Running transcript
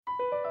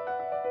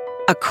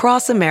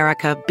Across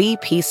America,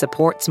 BP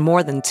supports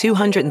more than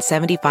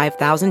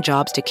 275,000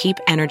 jobs to keep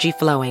energy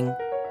flowing.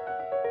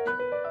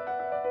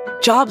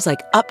 Jobs like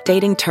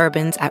updating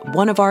turbines at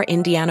one of our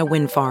Indiana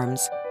wind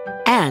farms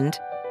and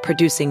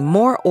producing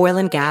more oil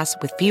and gas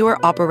with fewer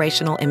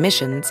operational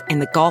emissions in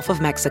the Gulf of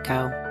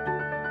Mexico.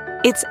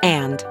 It's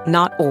and,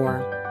 not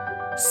or.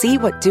 See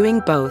what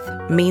doing both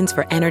means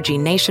for energy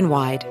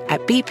nationwide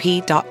at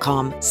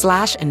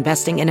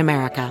bp.com/investing in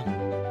America.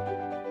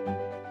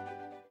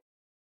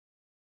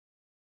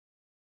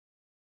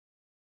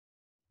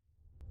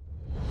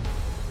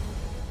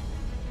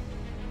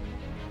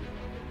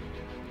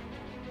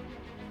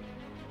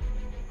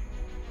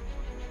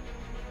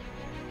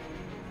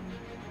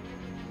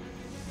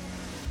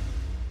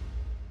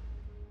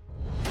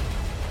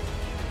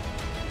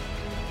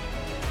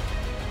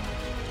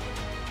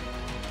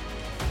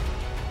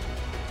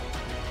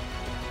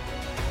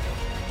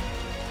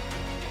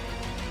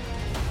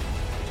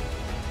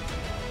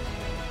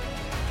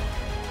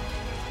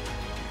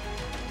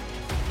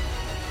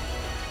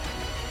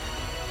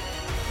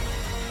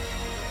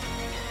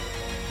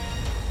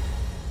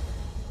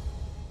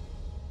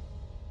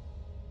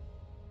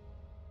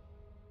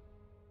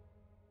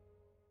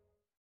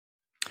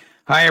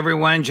 Hi,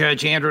 everyone.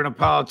 Judge Andrew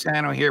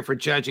Napolitano here for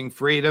Judging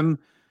Freedom.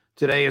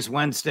 Today is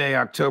Wednesday,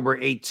 October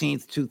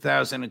 18th,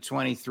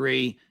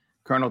 2023.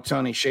 Colonel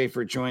Tony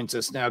Shaffer joins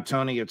us now.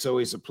 Tony, it's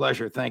always a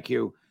pleasure. Thank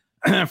you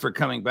for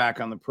coming back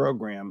on the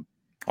program.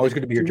 Always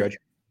good to be here, Judge.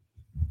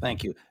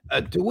 Thank you.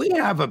 Do we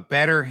have a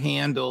better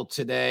handle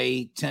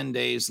today, 10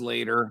 days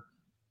later,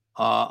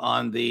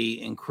 on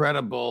the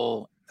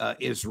incredible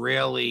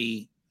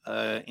Israeli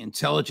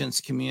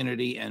intelligence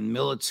community and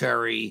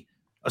military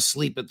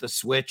asleep at the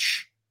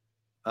switch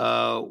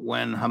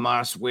when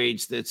Hamas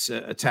waged its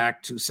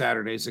attack 2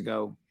 Saturdays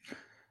ago?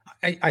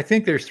 I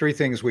think there's three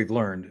things we've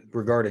learned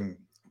regarding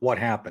what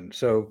happened.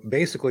 So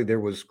basically, there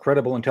was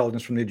credible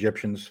intelligence from the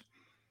Egyptians,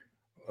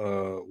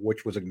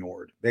 which was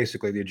ignored.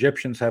 Basically, the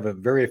Egyptians have a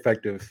very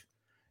effective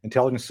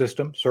intelligence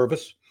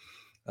service.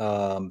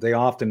 They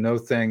often know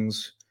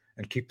things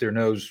and keep their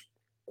nose.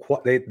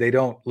 They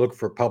don't look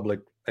for public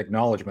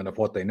acknowledgement of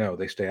what they know.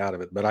 They stay out of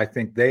it. But I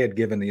think they had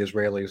given the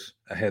Israelis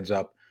a heads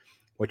up,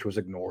 which was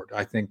ignored.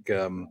 I think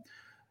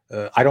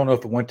I don't know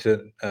if it went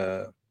to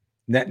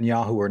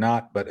Netanyahu or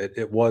not, but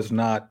it was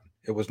not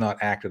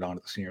acted on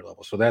at the senior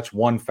level. So that's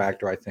one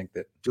factor I think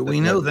that. Do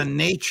we know the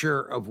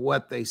nature of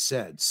what they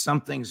said?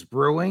 Something's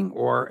brewing,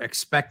 or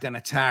expect an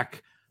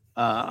attack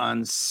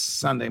on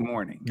Sunday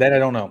morning? That I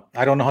don't know.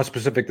 I don't know how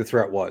specific the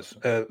threat was.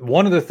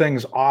 One of the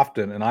things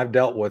often, and I've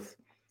dealt with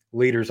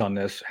leaders on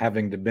this,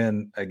 having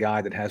been a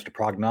guy that has to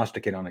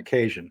prognosticate on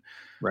occasion.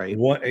 Right.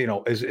 One is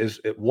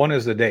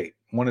the date.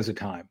 One is the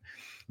time.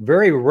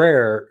 Very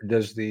rare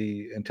does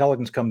the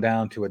intelligence come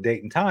down to a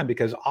date and time,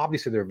 because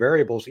obviously there are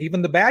variables.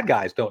 Even the bad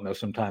guys don't know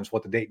sometimes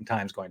what the date and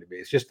time is going to be.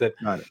 It's just that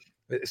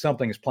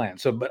something is planned.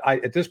 So, but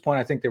at this point,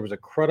 I think there was a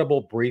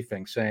credible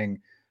briefing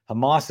saying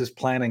Hamas is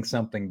planning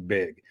something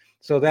big.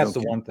 So that's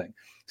the one thing.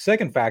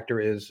 Second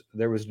factor is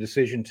there was a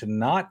decision to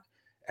not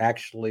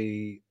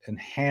actually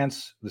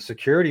enhance the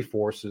security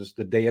forces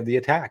the day of the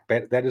attack.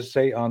 That is to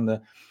say, on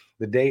the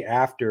day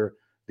after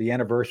the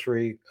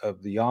anniversary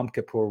of the Yom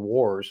Kippur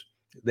Wars,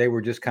 they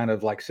were just kind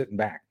of like sitting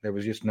back. There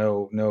was just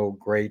no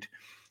great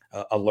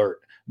alert.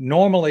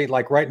 Normally,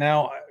 like right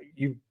now,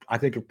 I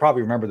think you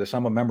probably remember this.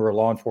 I'm a member of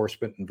law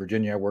enforcement in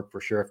Virginia. I work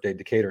for Sheriff Dade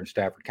Decatur and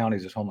Stafford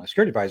counties as Homeland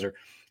Security Advisor.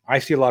 I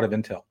see a lot of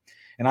intel,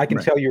 and I can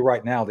tell you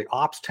right now, the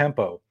ops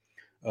tempo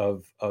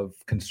of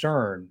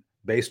concern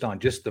based on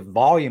just the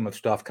volume of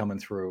stuff coming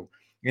through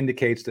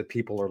indicates that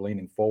people are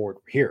leaning forward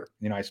here in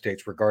the United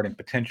States regarding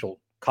potential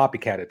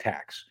copycat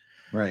attacks.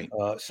 Right.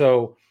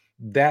 So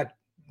that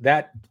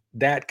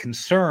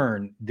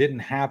concern didn't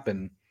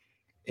happen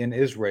in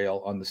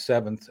Israel on the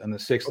 7th and the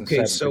 6th and 7th.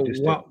 Okay, so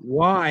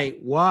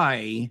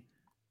why,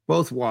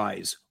 both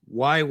whys,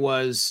 why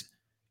was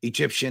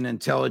Egyptian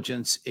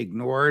intelligence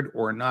ignored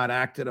or not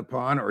acted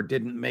upon or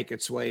didn't make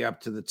its way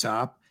up to the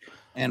top?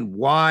 And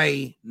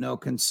why no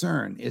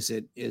concern? Is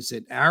it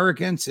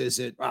arrogance? Is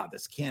it,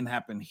 this can't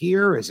happen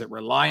here? Is it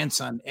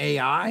reliance on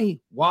AI?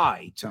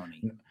 Why,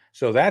 Tony?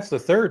 So that's the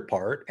third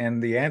part.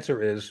 And the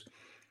answer is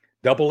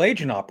double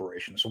agent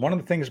operations. So one of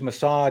the things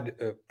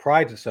Mossad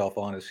prides itself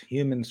on is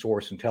human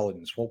source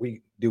intelligence, what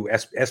we do,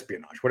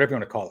 espionage, whatever you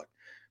want to call it,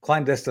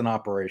 clandestine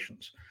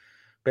operations,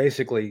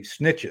 basically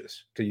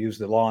snitches, to use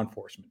the law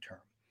enforcement term.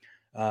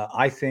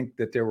 I think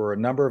that there were a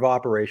number of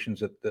operations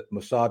that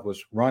Mossad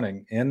was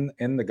running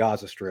in the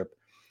Gaza Strip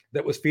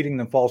that was feeding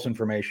them false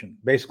information.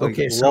 Basically,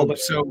 okay, so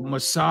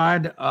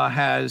Mossad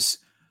has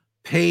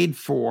paid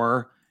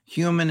for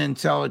human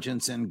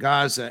intelligence in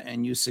Gaza,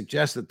 and you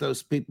suggest that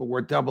those people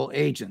were double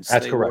agents.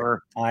 That's they correct.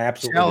 Were I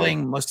absolutely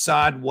telling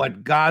Mossad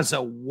what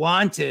Gaza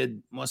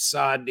wanted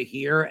Mossad to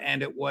hear,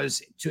 and it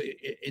was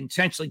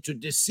intentionally to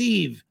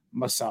deceive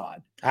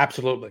Mossad.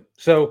 Absolutely.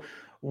 So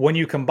when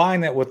you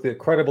combine that with the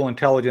credible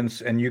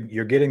intelligence and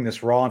you're getting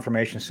this raw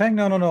information saying,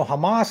 no,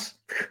 Hamas,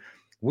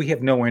 we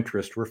have no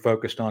interest. We're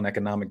focused on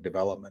economic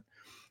development.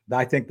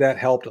 I think that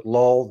helped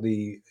lull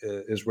the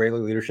Israeli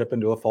leadership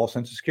into a false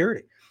sense of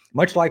security,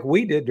 much like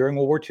we did during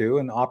World War II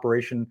in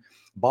Operation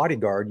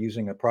Bodyguard,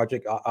 using a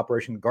project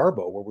Operation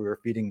Garbo, where we were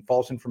feeding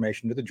false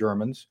information to the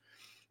Germans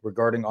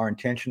regarding our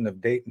intention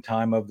of date and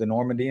time of the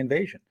Normandy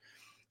invasion.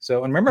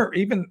 So, and remember,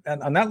 even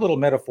on that little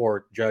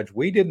metaphor, Judge,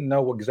 we didn't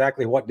know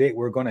exactly what date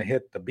we were going to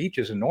hit the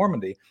beaches in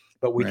Normandy,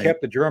 but we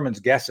kept the Germans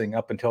guessing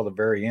up until the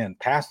very end,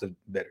 past the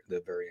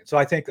very end. So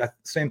I think that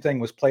same thing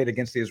was played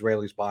against the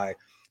Israelis by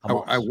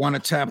Hamas. I want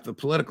to tap the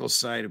political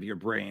side of your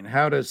brain.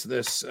 How does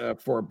this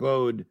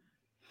forebode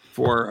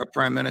for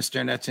Prime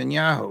Minister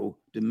Netanyahu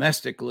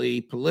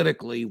domestically,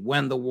 politically,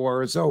 when the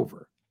war is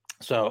over?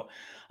 So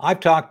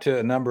I've talked to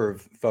a number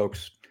of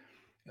folks,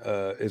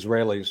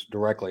 Israelis,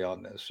 directly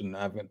on this, and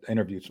I've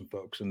interviewed some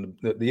folks, and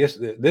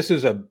this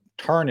is a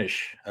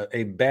tarnish,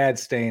 a bad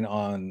stain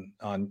on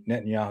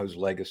Netanyahu's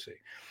legacy.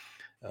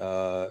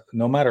 No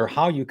matter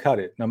how you cut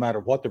it, no matter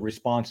what the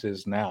response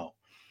is now,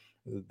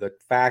 the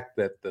fact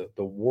that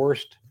the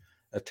worst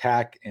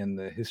attack in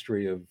the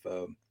history of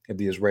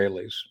the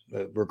Israelis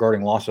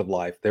regarding loss of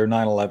life, their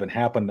 9/11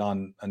 happened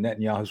on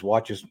Netanyahu's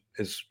watch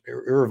is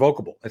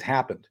irrevocable. It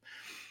happened.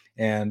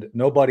 And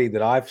nobody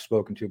that I've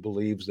spoken to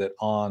believes that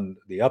on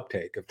the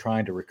uptake of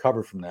trying to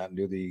recover from that and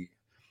do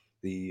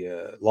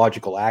the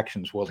logical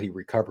actions will he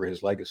recover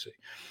his legacy.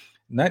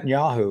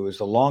 Netanyahu is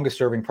the longest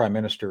serving prime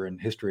minister in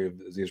history of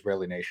the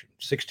Israeli nation,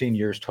 16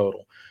 years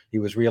total. He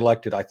was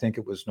reelected, I think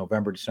it was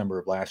November, December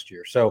of last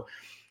year. So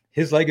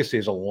his legacy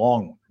is a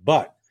long one.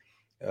 But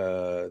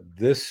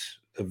this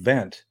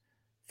event,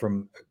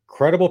 from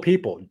credible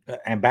people,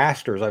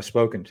 ambassadors I've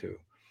spoken to,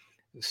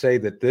 say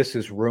that this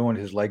has ruined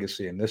his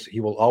legacy, and he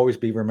will always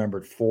be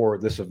remembered for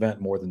this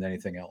event more than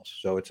anything else.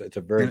 So it's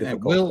a very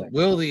difficult thing.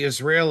 Will the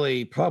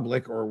Israeli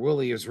public, or will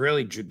the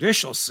Israeli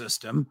judicial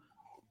system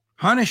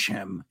punish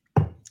him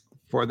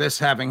for this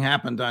having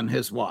happened on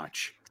his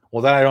watch?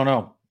 Well, that I don't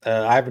know.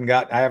 I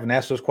haven't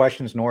asked those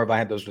questions, nor have I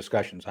had those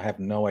discussions. I have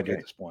no idea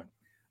at this point.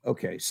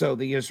 Okay, so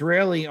the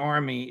Israeli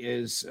army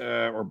is,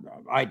 or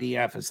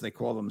IDF as they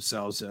call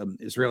themselves,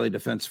 Israeli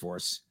Defense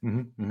Force,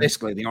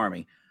 basically the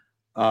army,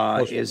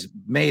 is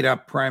made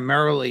up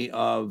primarily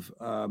of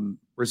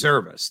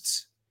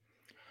reservists.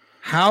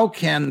 How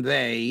can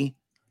they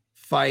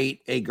fight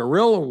a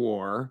guerrilla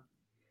war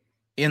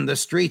in the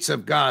streets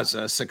of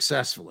Gaza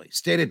successfully?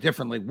 Stated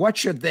differently, what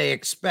should they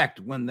expect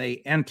when they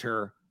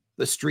enter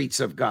the streets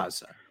of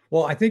Gaza?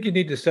 Well, I think you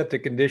need to set the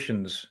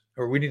conditions,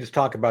 or we need to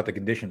talk about the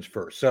conditions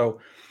first. So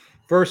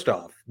first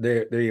off,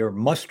 they are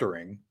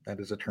mustering, that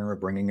is a term of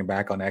bringing them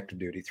back on active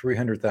duty,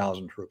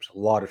 300,000 troops, a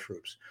lot of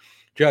troops.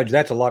 Judge,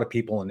 that's a lot of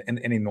people in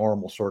any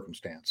normal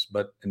circumstance.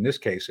 But in this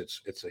case,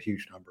 it's a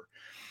huge number.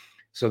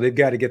 So they've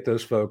got to get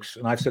those folks,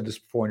 and I've said this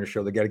before in your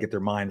show, they got to get their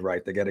mind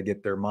right. They got to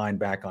get their mind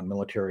back on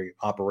military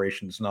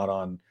operations, not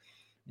on,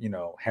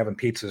 having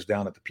pizzas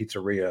down at the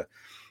pizzeria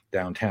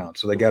downtown.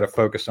 So they got to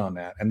focus on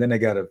that. And then they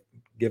got to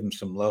give them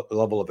some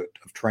level of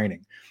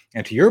training.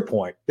 And to your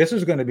point, this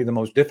is going to be the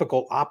most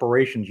difficult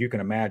operations you can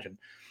imagine.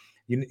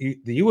 The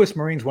U.S.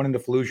 Marines went into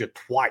Fallujah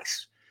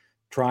twice,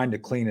 trying to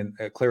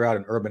clear out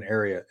an urban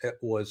area. It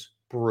was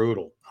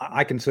brutal.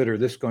 I consider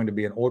this going to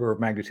be an order of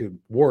magnitude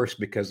worse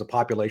because the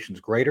population's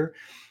greater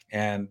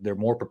and they're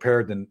more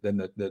prepared than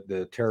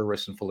the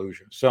terrorists in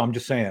Fallujah. So I'm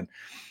just saying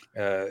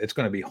it's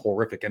going to be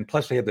horrific. And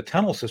plus they have the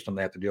tunnel system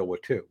they have to deal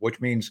with too, which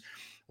means,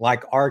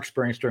 like our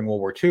experience during World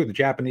War II, the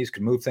Japanese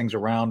could move things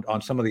around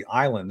on some of the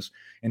islands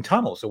in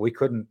tunnels that we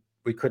couldn't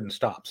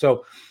stop.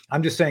 So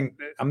I'm just saying,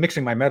 I'm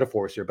mixing my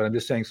metaphors here, but I'm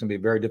just saying it's going to be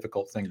a very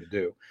difficult thing to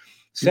do.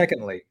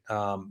 Secondly,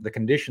 the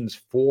conditions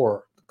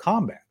for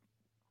combat.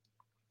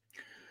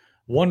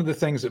 One of the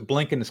things that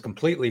Blinken has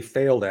completely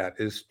failed at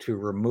is to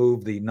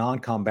remove the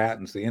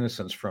non-combatants, the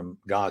innocents, from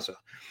Gaza.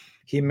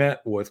 He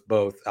met with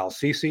both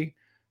al-Sisi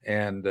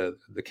and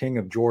the King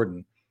of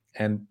Jordan,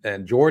 and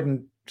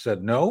Jordan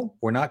said, no,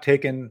 we're not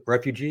taking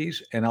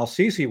refugees. And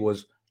al-Sisi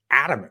was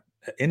adamant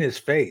in his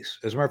face.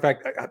 As a matter of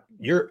fact,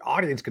 your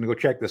audience can go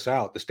check this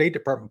out. The State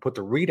Department put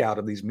the readout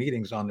of these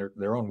meetings on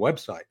their own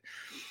website.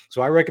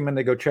 So I recommend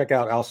they go check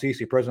out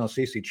President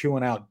al-Sisi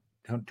chewing out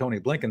Tony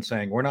Blinken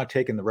saying, we're not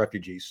taking the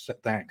refugees.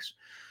 Thanks.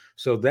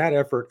 So that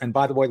effort, and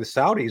by the way, the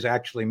Saudis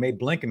actually made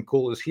Blinken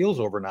cool his heels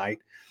overnight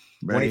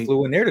when he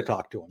flew in there to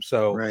talk to him.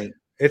 So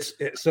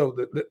so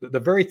the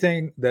very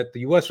thing that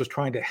the U.S. was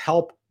trying to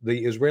help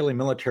the Israeli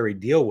military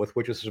deal with,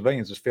 which is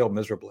civilians, has failed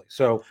miserably.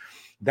 So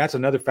that's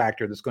another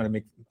factor that's going to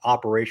make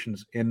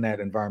operations in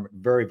that environment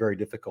very, very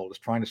difficult, is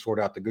trying to sort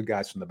out the good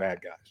guys from the bad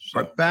guys.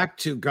 So, but back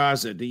to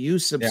Gaza, do you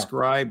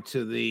subscribe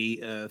to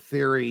the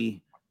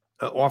theory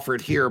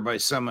offered here by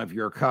some of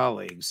your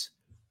colleagues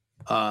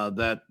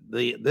that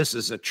this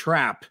is a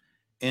trap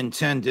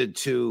intended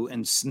to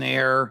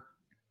ensnare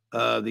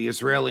the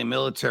Israeli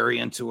military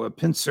into a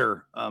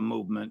pincer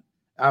movement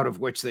out of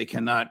which they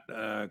cannot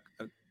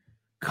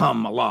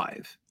come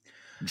alive?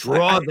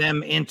 Draw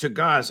them into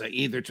Gaza,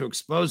 either to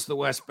expose the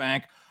West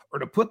Bank or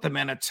to put them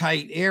in a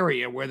tight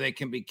area where they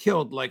can be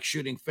killed like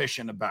shooting fish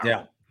in a barrel.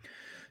 Yeah.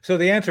 So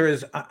the answer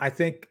is, I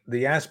think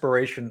the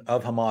aspiration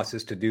of Hamas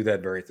is to do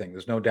that very thing.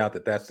 There's no doubt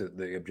that that's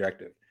the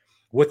objective.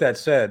 With that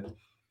said,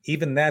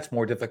 even that's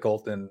more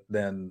difficult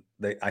than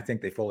I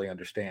think they fully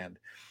understand.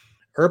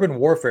 Urban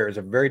warfare is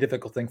a very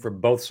difficult thing for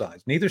both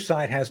sides. Neither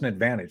side has an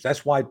advantage.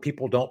 That's why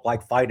people don't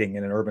like fighting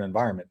in an urban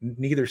environment.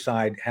 Neither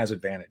side has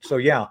advantage. So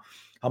yeah,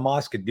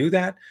 Hamas could do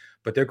that,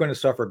 but they're going to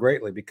suffer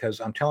greatly because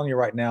I'm telling you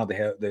right now,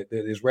 the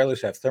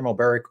Israelis have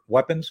thermobaric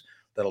weapons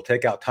that'll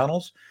take out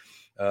tunnels.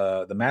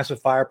 The massive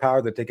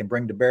firepower that they can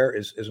bring to bear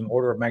is an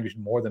order of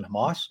magnitude more than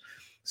Hamas.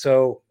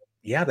 So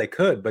yeah, they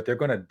could, but they're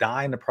going to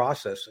die in the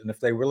process. And if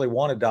they really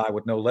want to die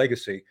with no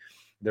legacy,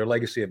 their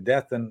legacy of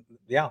death, then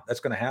yeah, that's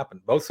going to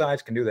happen. Both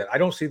sides can do that. I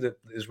don't see the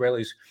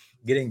Israelis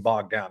getting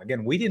bogged down.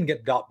 Again, we didn't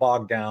get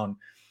bogged down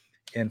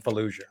in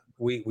Fallujah.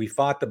 We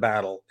fought the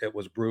battle. It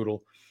was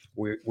brutal.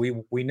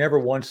 We never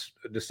once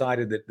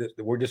decided that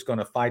we're just going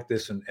to fight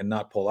this and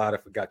not pull out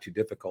if it got too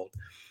difficult.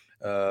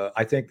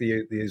 I think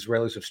the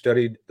Israelis have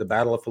studied the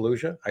Battle of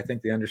Fallujah. I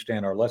think they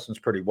understand our lessons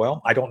pretty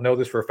well. I don't know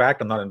this for a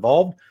fact. I'm not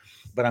involved,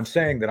 but I'm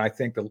saying that I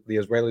think the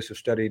Israelis have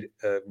studied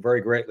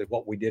very greatly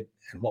what we did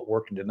and what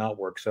worked and did not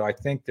work. So I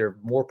think they're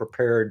more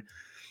prepared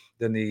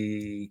than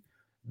the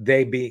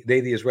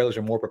Israelis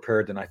are more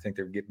prepared than I think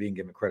they're being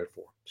given credit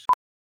for.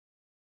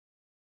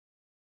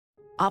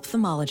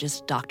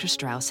 Ophthalmologist Dr.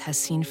 Strauss has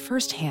seen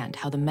firsthand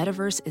how the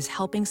metaverse is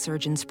helping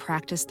surgeons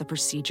practice the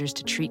procedures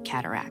to treat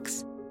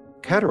cataracts.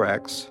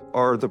 Cataracts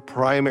are the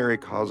primary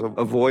cause of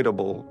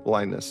avoidable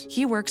blindness.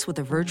 He works with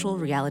a virtual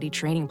reality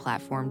training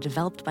platform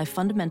developed by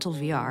Fundamental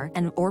VR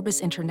and Orbis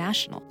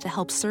International to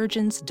help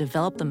surgeons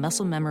develop the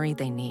muscle memory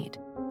they need.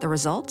 The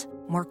result?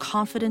 More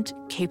confident,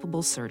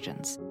 capable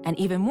surgeons. And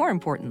even more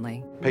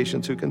importantly,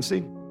 Patients who can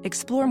see.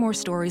 explore more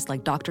stories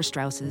like Dr.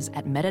 Strauss's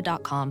at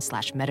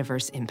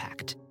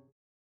meta.com/metaverseimpact.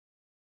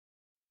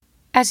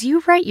 As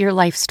you write your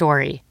life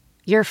story,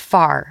 you're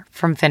far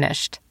from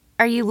finished.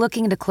 Are you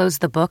looking to close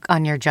the book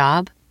on your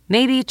job?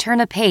 Maybe turn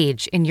a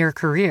page in your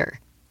career?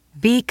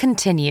 Be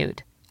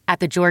continued at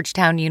the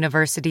Georgetown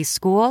University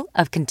School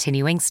of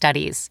Continuing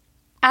Studies.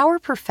 Our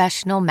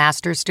professional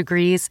master's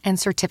degrees and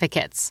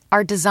certificates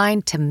are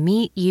designed to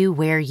meet you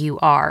where you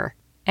are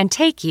and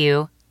take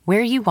you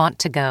where you want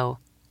to go.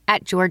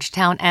 At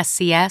Georgetown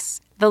SCS,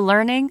 the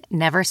learning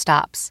never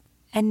stops,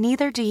 and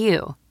neither do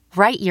you.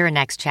 Write your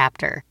next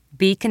chapter.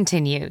 Be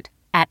continued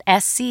at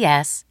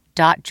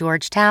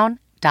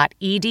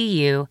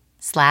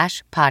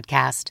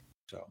scs.georgetown.edu/podcast.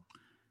 So,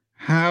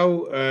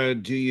 How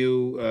do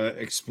you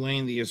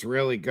explain the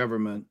Israeli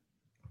government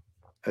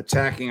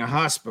attacking a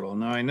hospital?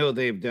 Now, I know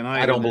they've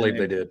denied. I don't believe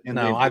they did.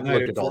 No, I've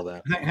looked at all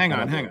that. Hang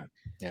on.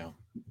 Yeah.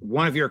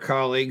 One of your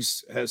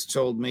colleagues has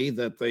told me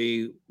that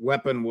the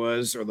weapon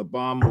was, or the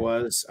bomb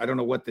was, I don't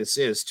know what this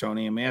is,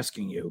 Tony, I'm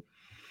asking you,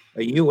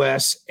 a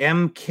U.S.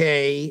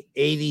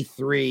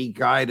 MK-83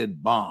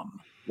 guided bomb.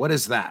 What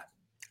is that?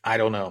 I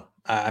don't know.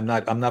 I'm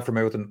not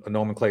familiar with the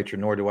nomenclature,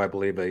 nor do I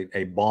believe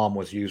a bomb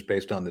was used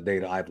based on the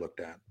data I've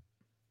looked at.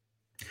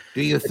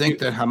 Do you think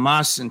that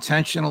Hamas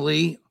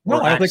intentionally No,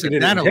 or I don't think they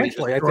did it accidentally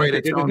intentionally. destroyed I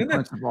its think they own did it.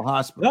 principal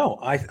hospital? No,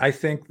 I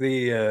think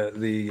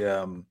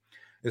the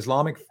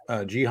Islamic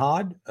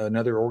Jihad,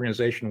 another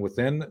organization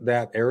within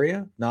that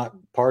area, not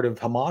part of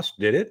Hamas,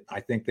 did it. I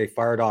think they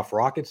fired off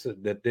rockets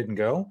that didn't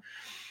go.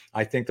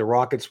 I think the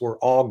rockets were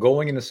all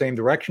going in the same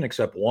direction,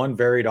 except one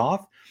varied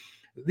off.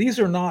 These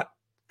are not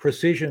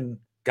precision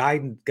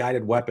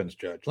guided weapons,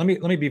 Judge. Let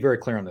me be very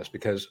clear on this,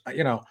 because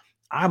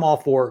I'm all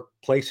for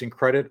placing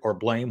credit or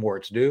blame where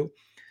it's due.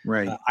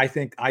 Right.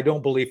 I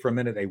don't believe for a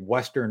minute a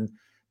Western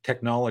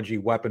technology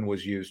weapon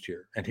was used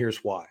here, and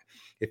here's why.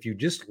 If you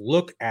just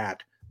look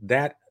at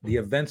the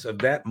events of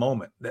that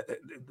moment,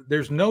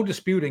 there's no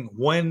disputing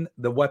when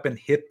the weapon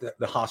hit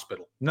the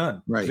hospital.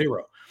 None. Right.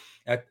 Zero.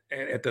 At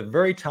the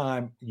very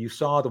time you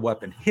saw the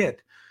weapon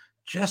hit,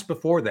 just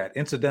before that,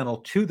 incidental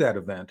to that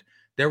event,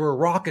 there were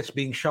rockets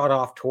being shot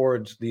off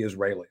towards the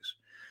Israelis.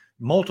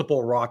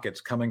 Multiple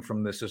rockets coming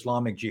from this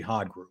Islamic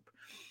Jihad group.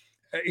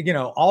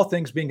 All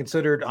things being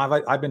considered,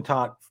 I've been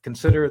taught,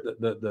 consider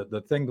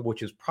the thing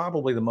which is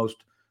probably the most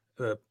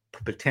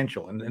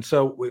potential. And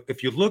so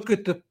if you look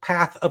at the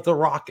path of the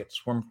rockets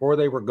from where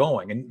they were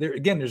going, and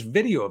there's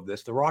video of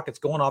this, the rockets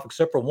going off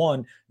except for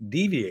one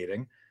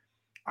deviating,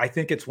 I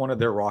think it's one of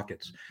their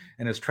rockets.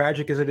 And as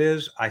tragic as it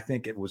is, I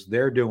think it was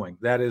their doing.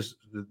 That is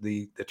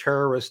the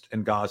terrorist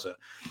in Gaza.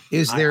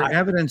 Is there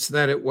evidence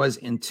that it was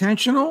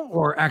intentional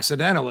or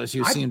accidental, as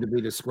you seem to be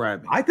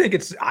describing? I think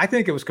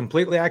it was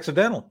completely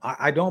accidental.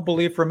 I don't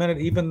believe for a minute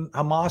even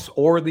Hamas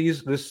or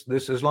this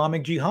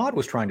Islamic Jihad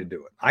was trying to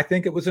do it. I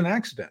think it was an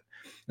accident.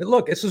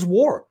 Look, this is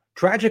war.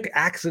 Tragic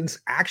accidents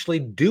actually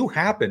do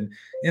happen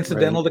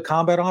incidental to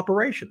combat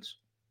operations.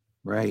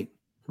 Right.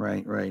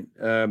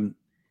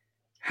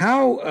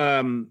 How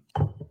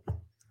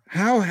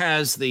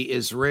has the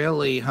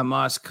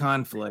Israeli-Hamas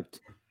conflict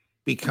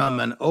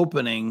become an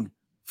opening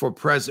for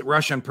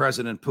Russian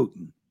President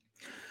Putin?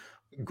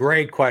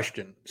 Great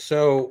question.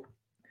 So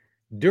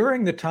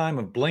during the time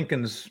of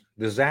Blinken's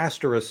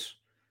disastrous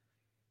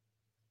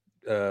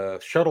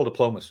shuttle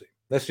diplomacy,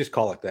 Let's just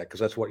call it that, because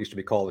that's what it used to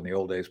be called in the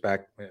old days,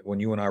 back when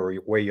you and I were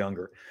way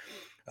younger.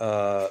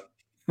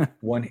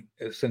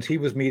 Since he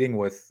was meeting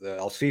with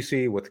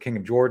Al-Sisi, with the King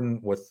of Jordan,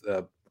 with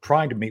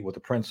trying to meet with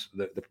the prince,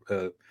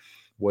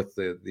 with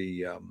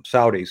the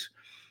Saudis,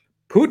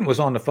 Putin was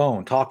on the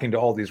phone talking to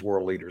all these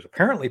world leaders.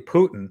 Apparently,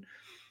 Putin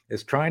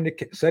is trying to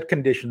set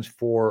conditions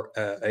for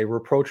a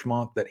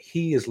rapprochement that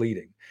he is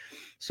leading.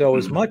 So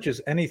as much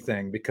as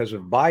anything, because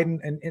of Biden,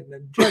 and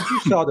Judge, you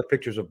saw the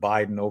pictures of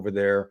Biden over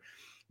there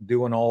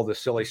doing all the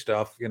silly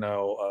stuff,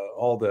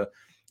 all the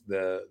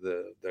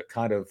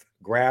kind of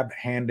grab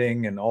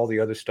handing and all the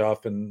other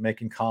stuff and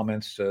making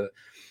comments.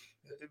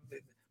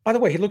 By the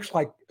way, he looks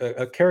like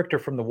a character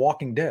from The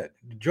Walking Dead.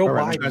 Joe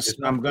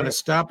Biden. I'm going to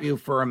stop you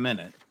for a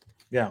minute.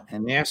 Yeah.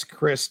 And ask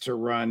Chris to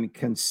run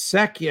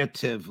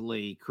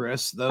consecutively,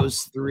 Chris,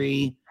 those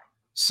 3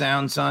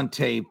 sounds on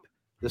tape.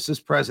 This is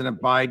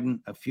President Biden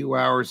a few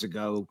hours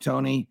ago.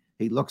 Tony,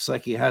 he looks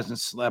like he hasn't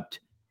slept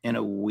in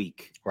a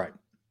week. Right.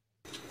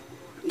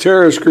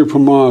 Terrorist group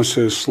Hamas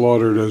has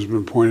slaughtered, as has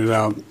been pointed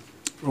out,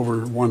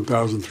 over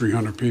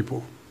 1,300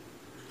 people.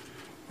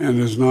 And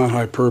it's not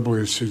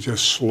hyperbole, it's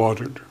just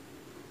slaughtered.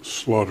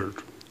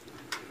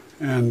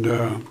 And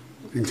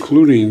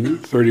including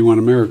 31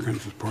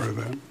 Americans as part of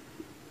that.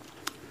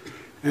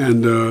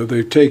 And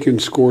they've taken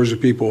scores of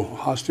people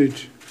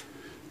hostage,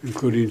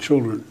 including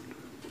children.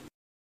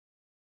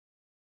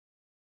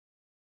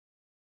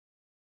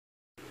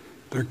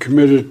 They're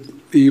committed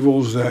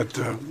evils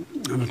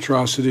and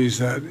atrocities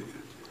that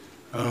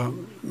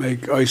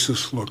make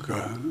ISIS look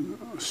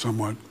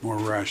somewhat more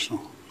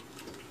rational.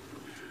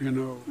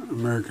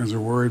 Americans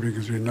are worried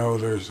because we know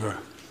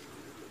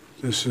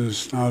this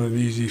is not an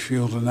easy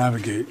field to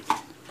navigate,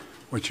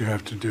 what you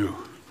have to do.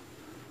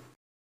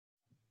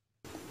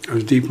 I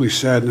was deeply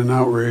saddened and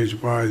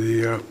outraged by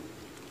the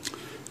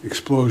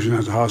explosion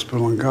at the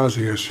hospital in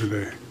Gaza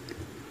yesterday.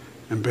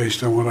 And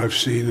based on what I've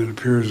seen, it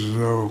appears as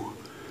though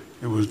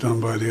it was done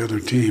by the other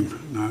team,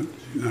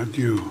 not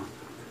you.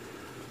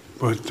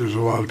 But there's a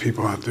lot of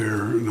people out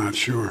there not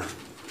sure.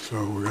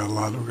 So we've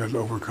got to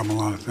overcome a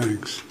lot of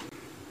things.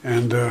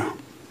 And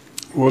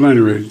well, at any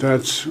rate,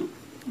 that's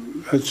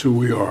who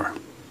we are.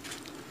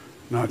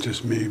 Not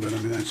just me, but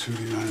that's who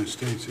the United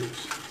States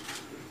is.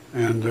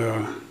 And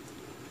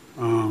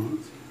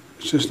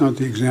it's just not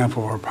the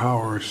example of our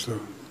power, it's the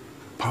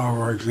power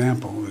of our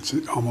example. It's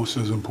almost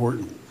as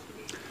important.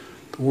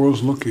 The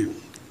world's looking.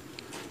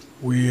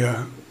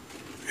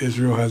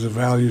 Israel has a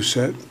value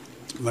set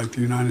like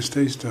the United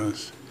States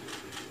does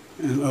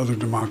and other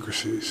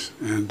democracies.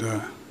 And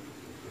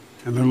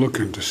they're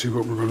looking to see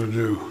what we're going to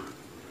do.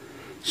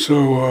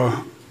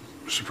 So,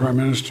 Mr. Prime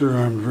Minister,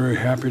 I'm very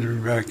happy to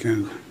be back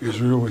in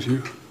Israel with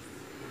you.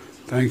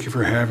 Thank you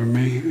for having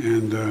me,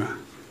 and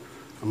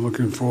I'm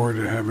looking forward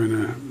to having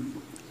a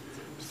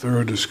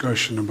thorough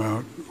discussion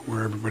about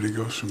where everybody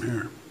goes from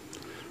here.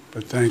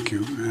 But thank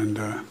you. And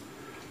I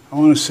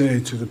want to say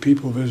to the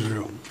people of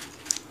Israel,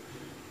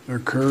 their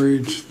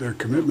courage, their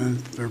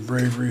commitment, their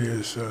bravery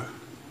is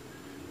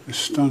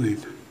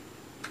stunning.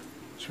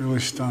 It's really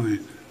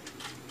stunning.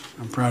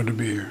 I'm proud to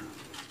be here.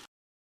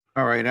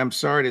 All right. I'm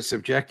sorry to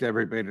subject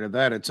everybody to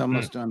that. It's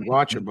almost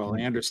unwatchable.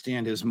 I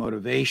understand his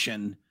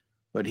motivation,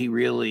 but he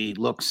really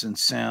looks and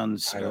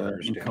sounds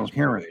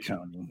incoherent,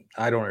 Tony.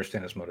 I don't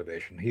understand his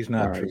motivation. He's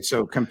not. Right,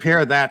 so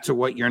compare that to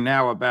what you're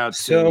now about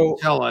to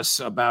tell us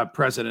about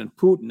President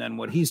Putin and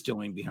what he's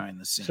doing behind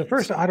the scenes. So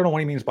first, I don't know what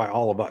he means by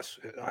all of us.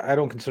 I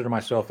don't consider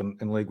myself in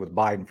league with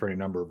Biden for any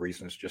number of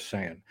reasons, just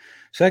saying.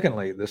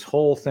 Secondly, this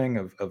whole thing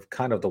of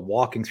kind of the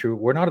walking through,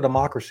 we're not a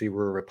democracy,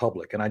 we're a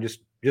republic. And I'm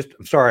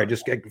sorry, I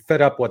just get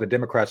fed up what the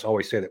Democrats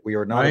always say, that we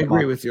are not. I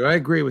agree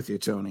with you,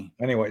 Tony.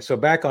 Anyway, so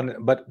back on,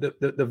 but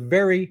the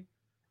very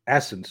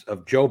essence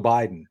of Joe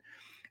Biden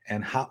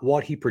and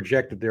what he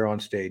projected there on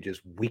stage is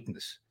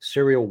weakness,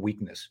 serial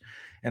weakness.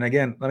 And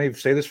again, let me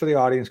say this for the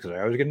audience, because I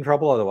always get in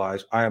trouble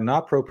otherwise. I am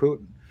not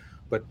pro-Putin,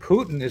 but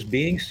Putin is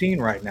being seen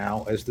right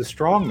now as the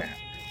strong man.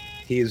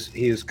 He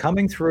is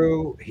coming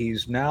through.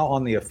 He's now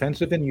on the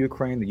offensive in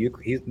Ukraine.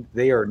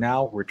 They are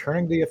now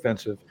returning the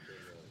offensive.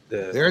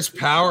 There's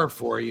power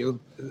for you,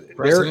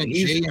 President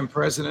Xi and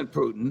President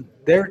Putin.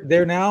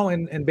 They're now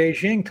in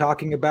Beijing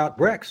talking about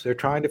BRICS. They're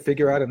trying to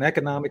figure out an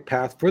economic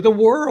path for the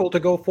world to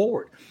go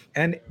forward.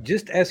 And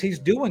just as he's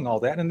doing all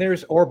that, and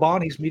there's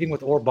Orban, he's meeting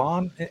with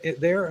Orban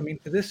there. I mean,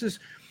 this is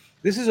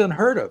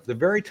unheard of. The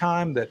very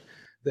time that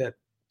the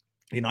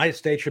United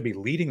States should be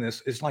leading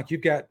this, is like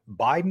you've got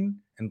Biden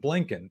and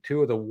Blinken,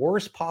 two of the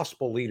worst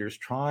possible leaders,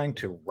 trying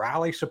to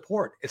rally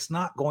support. It's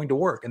not going to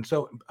work. And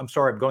so I'm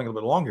sorry, I'm going a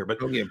little bit long here, but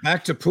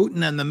back to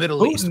Putin and the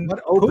Middle East.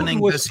 What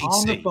opening does he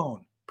see?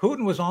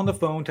 Putin was on the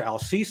phone to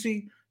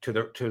Al-Sisi, to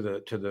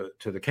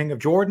the King of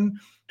Jordan,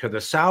 to the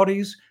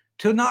Saudis,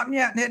 to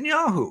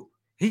Netanyahu.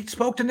 He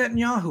spoke to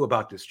Netanyahu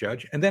about this,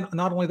 Judge. And then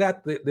not only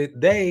that,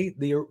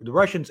 the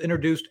Russians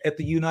introduced at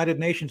the United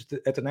Nations,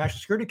 at the National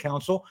Security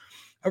Council,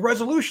 a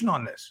resolution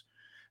on this.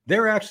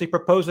 They're actually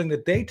proposing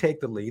that they take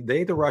the lead.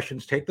 The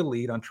Russians take the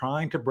lead on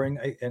trying to bring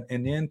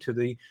an end to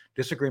the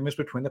disagreements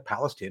between the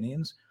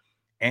Palestinians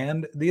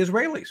and the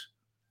Israelis.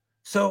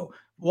 So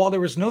while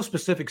there was no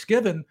specifics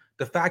given,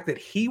 the fact that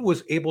he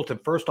was able to,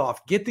 first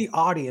off, get the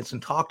audience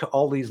and talk to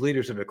all these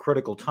leaders at a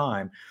critical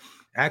time,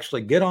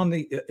 actually get on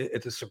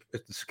at the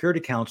Security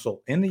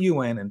Council in the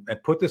UN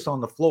and put this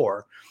on the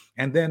floor,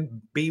 and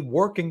then be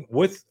working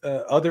with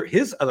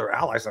his other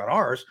allies, not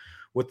ours,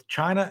 with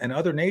China and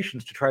other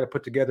nations to try to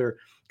put together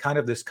kind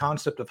of this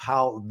concept of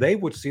how they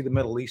would see the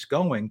Middle East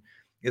going,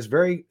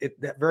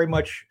 that very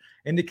much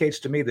indicates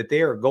to me that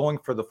they are going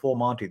for the full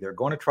Monty. They're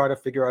going to try to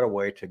figure out a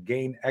way to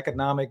gain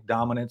economic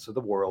dominance of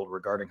the world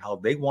regarding how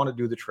they want to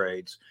do the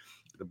trades,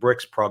 the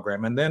BRICS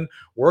program, and then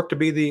work to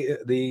be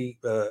the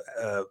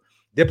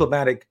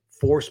diplomatic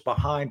force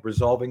behind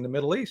resolving the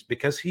Middle East,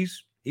 because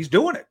he's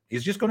doing it.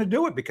 He's just going to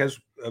do it because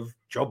of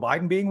Joe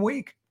Biden being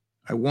weak.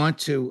 I want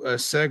to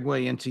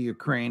segue into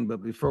Ukraine,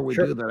 but before we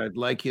do that, I'd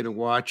like you to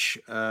watch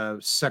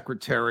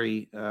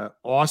Secretary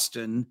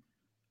Austin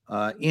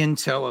in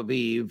Tel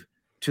Aviv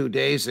 2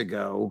 days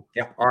ago,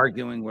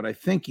 arguing what I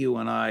think you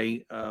and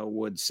I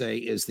would say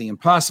is the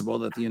impossible,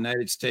 that the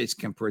United States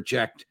can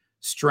project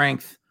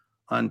strength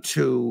on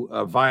two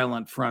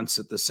violent fronts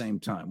at the same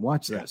time.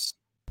 Watch this.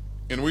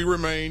 And we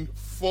remain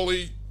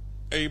fully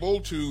able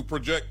to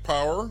project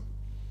power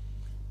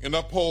and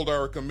uphold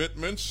our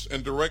commitments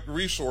and direct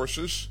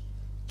resources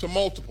to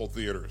multiple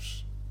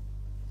theaters.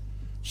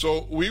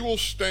 So we will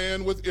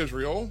stand with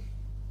Israel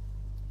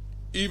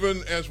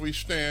even as we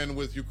stand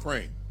with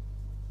Ukraine.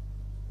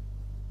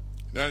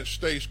 The United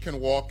States can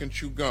walk and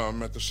chew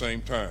gum at the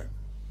same time.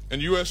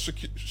 And U.S.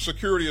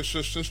 security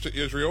assistance to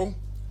Israel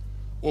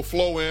will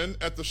flow in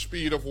at the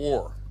speed of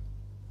war.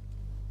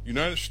 The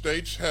United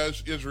States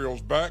has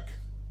Israel's back,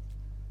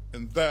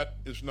 and that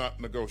is not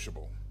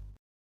negotiable.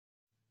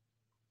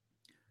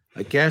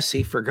 I guess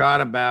he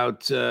forgot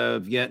about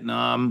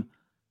Vietnam,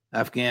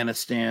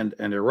 Afghanistan,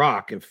 and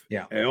Iraq.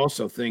 I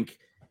also think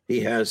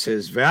he has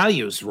his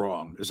values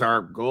wrong. Is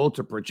our goal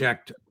to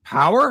project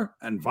power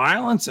and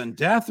violence and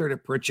death, or to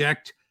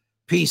project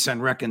peace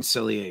and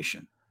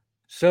reconciliation?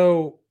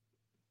 So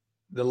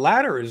the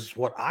latter is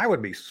what I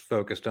would be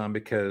focused on,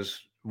 because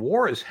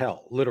war is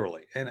hell,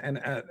 literally. And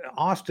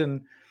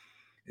Austin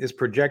is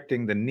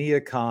projecting the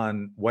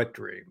neocon wet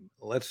dream.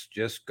 Let's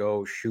just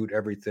go shoot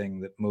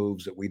everything that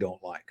moves that we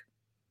don't like.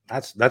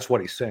 That's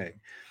what he's saying.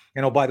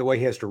 And oh, by the way,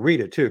 he has to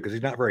read it too, because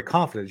he's not very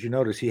confident. As you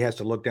notice, he has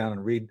to look down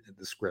and read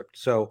the script.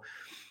 So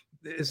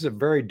this is a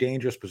very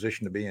dangerous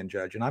position to be in,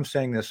 Judge. And I'm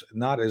saying this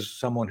not as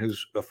someone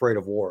who's afraid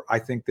of war. I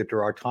think that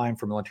there are times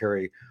for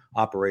military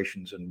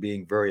operations and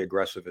being very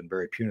aggressive and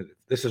very punitive.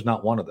 This is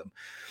not one of them.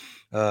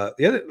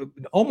 The other,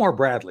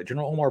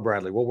 General Omar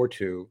Bradley, World War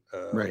II,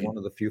 one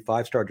of the few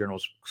 5-star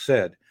generals,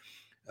 said,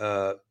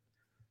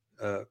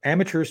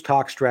 amateurs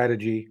talk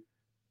strategy,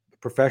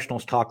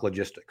 professionals talk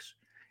logistics.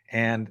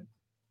 And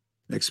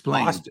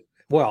explain.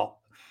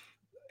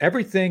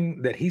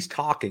 Everything that he's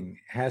talking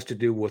has to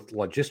do with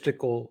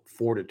logistical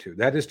fortitude.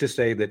 That is to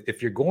say that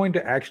if you're going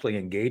to actually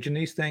engage in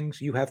these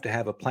things, you have to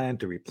have a plan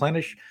to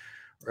replenish,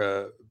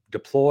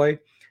 deploy,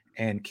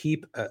 and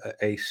keep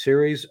a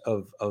series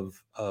of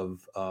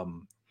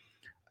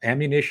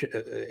ammunition,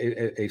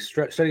 a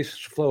steady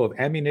flow of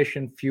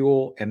ammunition,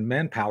 fuel, and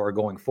manpower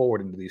going forward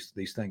into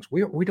these things.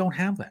 We don't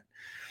have that.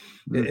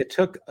 It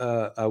took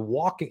a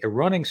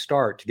running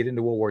start to get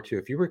into World War II.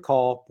 If you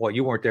recall, well,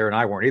 you weren't there and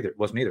I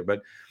wasn't either,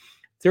 but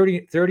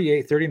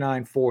 38,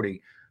 39,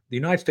 40, the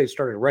United States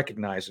started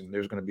recognizing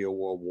there's going to be a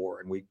world war,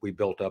 and we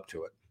built up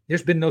to it.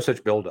 There's been no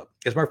such buildup.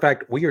 As a matter of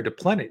fact, we are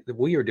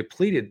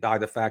depleted by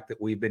the fact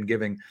that we've been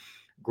giving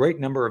a great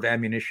number of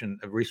ammunition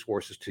and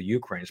resources to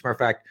Ukraine. As a matter of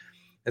fact,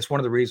 that's one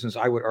of the reasons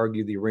I would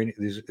argue the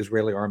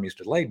Israeli army is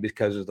delayed,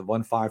 because of the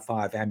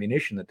 155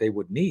 ammunition that they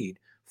would need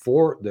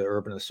for the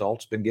urban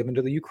assaults been given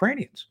to the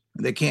Ukrainians.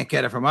 They can't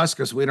get it from us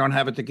because we don't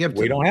have it to give to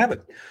them. We don't have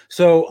it.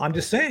 So I'm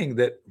just saying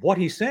that what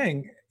he's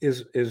saying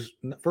is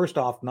first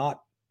off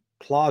not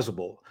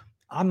plausible.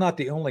 I'm not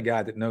the only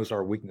guy that knows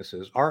our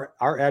weaknesses. Our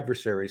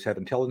adversaries have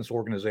intelligence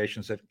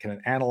organizations that can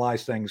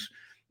analyze things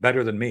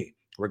better than me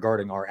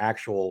regarding our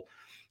actual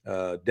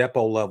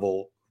depot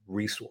level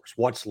resource,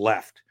 what's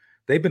left.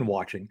 They've been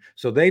watching,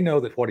 so they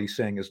know that what he's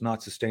saying is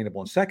not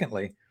sustainable. And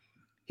secondly,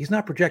 he's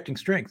not projecting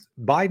strength.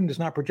 Biden does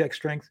not project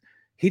strength.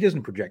 He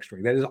doesn't project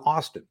strength. That is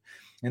Austin.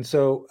 And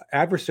so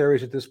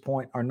adversaries at this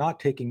point are not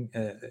taking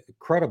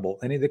credible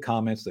any of the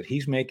comments that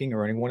he's making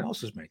or anyone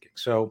else is making.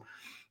 So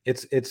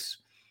it's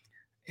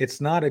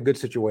not a good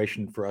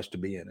situation for us to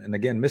be in. And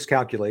again,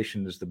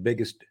 miscalculation is the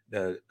biggest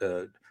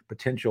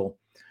potential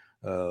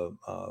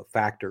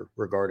factor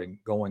regarding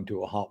going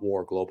to a hot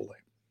war globally.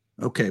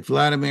 Okay,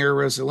 Vladimir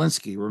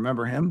Zelensky,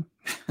 remember him?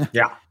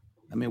 Yeah.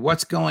 I mean,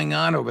 what's going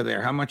on over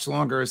there? How much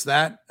longer is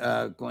that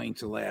going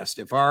to last?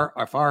 If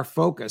our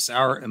focus,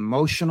 our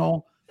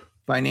emotional,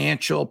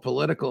 financial,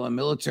 political, and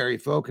military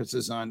focus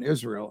is on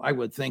Israel, I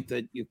would think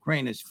that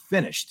Ukraine is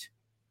finished.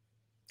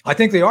 I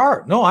think they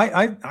are. No,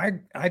 I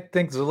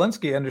think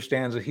Zelensky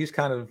understands that he's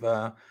kind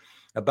of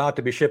about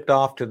to be shipped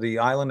off to the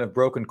island of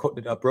broken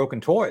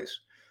toys.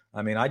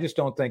 I mean, I just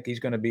don't think he's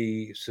going to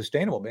be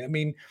sustainable. I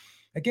mean,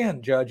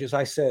 Again, Judge, as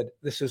I said,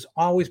 this has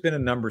always been a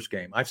numbers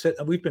game.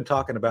 We've been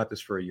talking about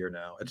this for a year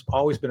now. It's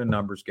always been a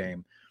numbers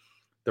game.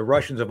 The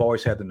Russians have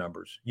always had the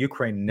numbers.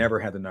 Ukraine never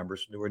had the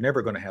numbers. They were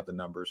never going to have the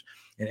numbers.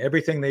 And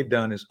everything they've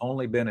done has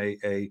only been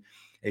a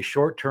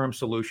short-term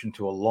solution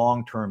to a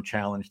long-term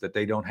challenge that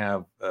they don't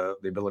have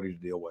the ability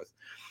to deal with.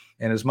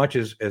 And as much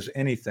as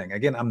anything,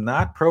 again, I'm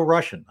not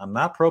pro-Russian. I'm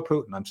not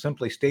pro-Putin. I'm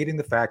simply stating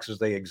the facts as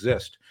they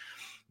exist,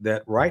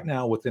 that right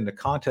now, within the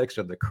context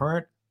of the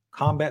current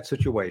combat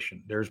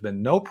situation, there's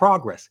been no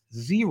progress,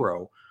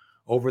 zero,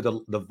 over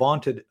the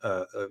vaunted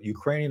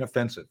Ukrainian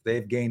offensive.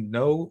 They've gained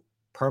no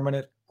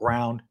permanent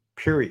ground,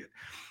 period.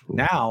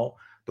 Now,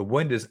 the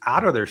wind is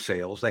out of their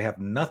sails. They have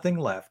nothing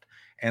left.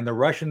 And the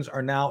Russians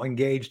are now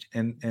engaged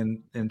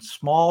in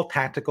small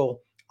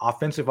tactical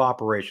offensive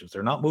operations.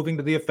 They're not moving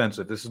to the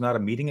offensive. This is not a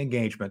meeting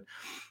engagement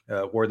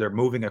where they're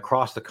moving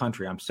across the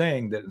country. I'm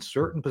saying that in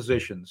certain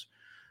positions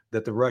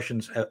that the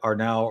Russians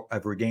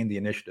have regained the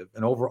initiative.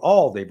 And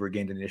overall, they've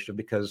regained the initiative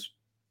because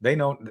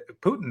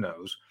Putin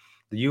knows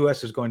the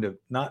U.S. is going to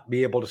not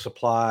be able to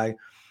supply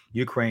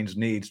Ukraine's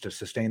needs to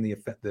sustain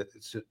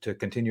to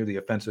continue the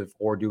offensive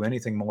or do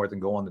anything more than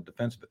go on the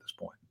defensive at this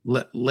point.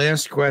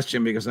 Last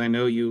question, because I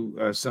know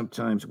you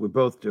sometimes, we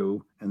both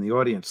do, and the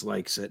audience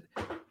likes it,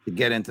 to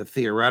get into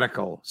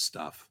theoretical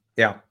stuff.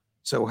 Yeah.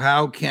 So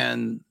how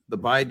can the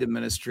Biden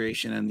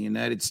administration and the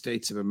United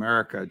States of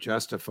America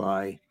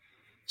justify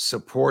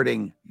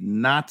supporting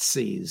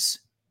Nazis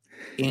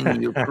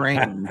in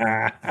Ukraine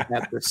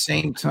at the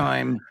same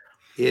time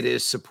it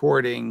is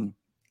supporting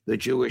the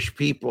Jewish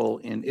people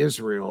in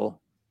Israel,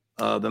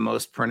 the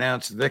most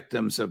pronounced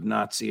victims of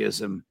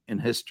Nazism in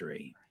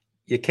history?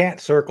 You can't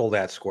circle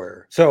that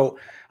square. So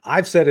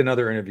I've said in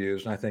other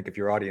interviews, and I think if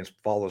your audience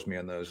follows me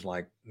on those,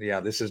 like,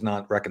 yeah, this is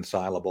not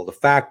reconcilable. The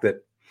fact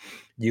that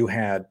you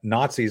had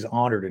Nazis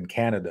honored in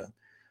Canada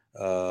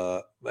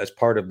as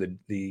part of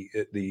the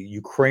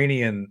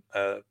Ukrainian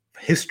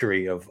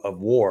history of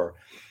war,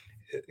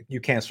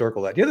 you can't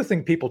circle that. The other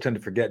thing people tend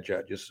to forget,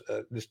 Judge, is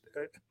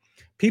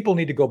people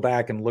need to go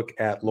back and look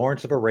at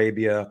Lawrence of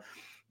Arabia,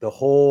 the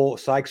whole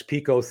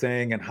Sykes-Picot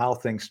thing, and how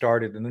things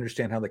started, and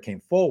understand how they came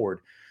forward,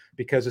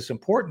 because it's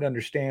important to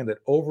understand that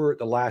over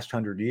the last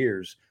 100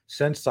 years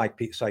since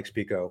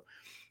Sykes-Picot,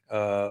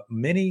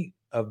 many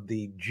of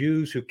the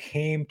Jews who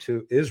came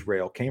to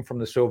Israel came from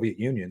the Soviet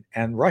Union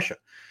and Russia.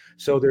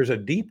 So there's a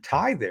deep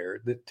tie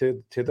there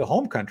to the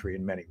home country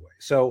in many ways.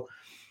 So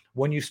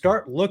when you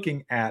start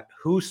looking at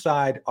whose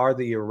side are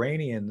the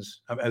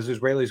Iranians, as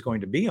Israelis,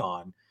 going to be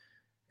on,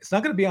 it's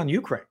not going to be on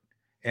Ukraine.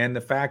 And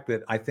the fact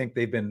that I think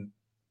they've been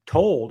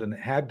told and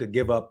had to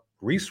give up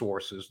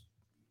resources,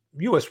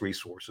 U.S.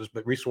 resources,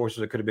 but resources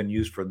that could have been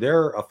used for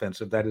their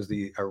offensive, that is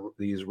the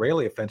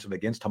Israeli offensive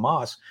against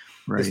Hamas,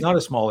 right. It's not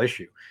a small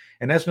issue.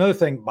 And that's another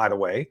thing, by the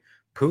way,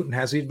 Putin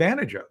has the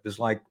advantage of. Is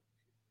like,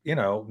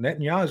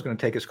 Netanyahu is going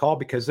to take his call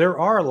because there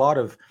are a lot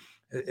of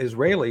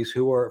Israelis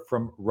who are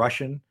from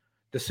Russian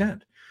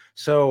descent.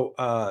 So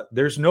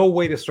there's no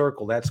way to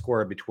circle that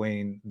square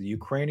between the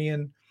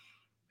Ukrainian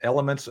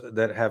elements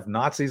that have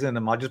Nazis in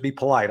them. I'll just be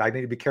polite. I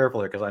need to be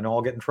careful here because I know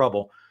I'll get in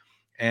trouble.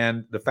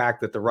 And the fact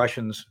that the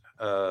Russians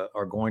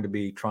are going to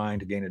be trying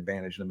to gain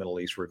advantage in the Middle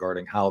East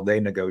regarding how they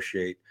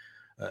negotiate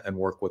and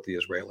work with the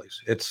Israelis.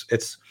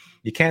 It's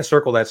you can't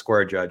circle that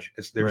square, Judge.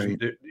 It's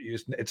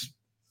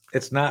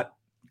not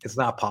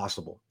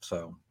possible.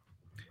 So,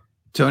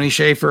 Tony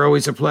Shaffer,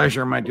 always a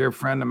pleasure, my dear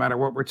friend, no matter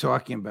what we're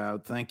talking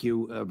about. Thank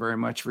you very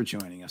much for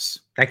joining us.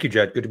 Thank you,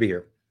 Judge. Good to be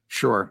here.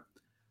 Sure.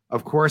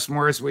 Of course,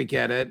 more as we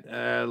get it.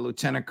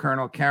 Lieutenant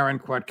Colonel Karen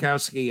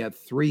Kwiatkowski at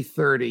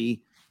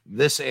 3:30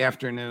 this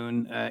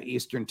afternoon,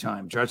 Eastern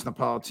Time. Judge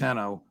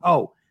Napolitano.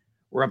 Oh,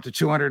 we're up to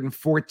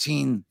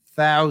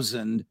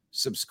 214,000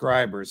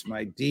 subscribers.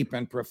 My deep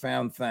and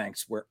profound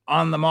thanks. We're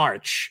on the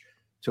march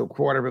to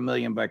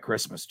 250,000 by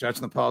Christmas. Judge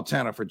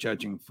Napolitano for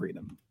Judging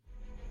Freedom.